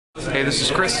Hey, this is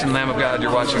Chris and Lamb of God.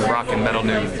 You're watching Rock and Metal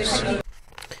News.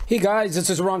 Hey guys, this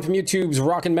is Ron from YouTube's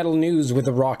Rock and Metal News with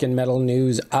the Rock and Metal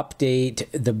News update.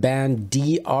 The band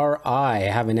D.R.I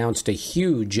have announced a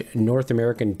huge North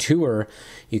American tour.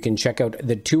 You can check out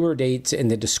the tour dates in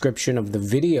the description of the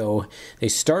video. They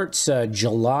starts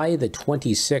July the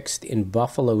 26th in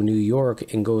Buffalo, New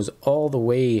York, and goes all the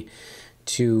way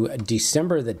to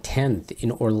December the 10th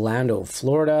in Orlando,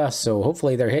 Florida. So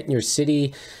hopefully they're hitting your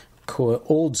city. Cool,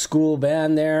 old school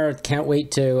band there. Can't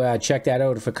wait to check that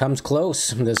out if it comes close.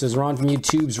 This is Ron from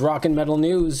YouTube's Rock and Metal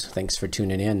News. Thanks for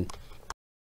tuning in.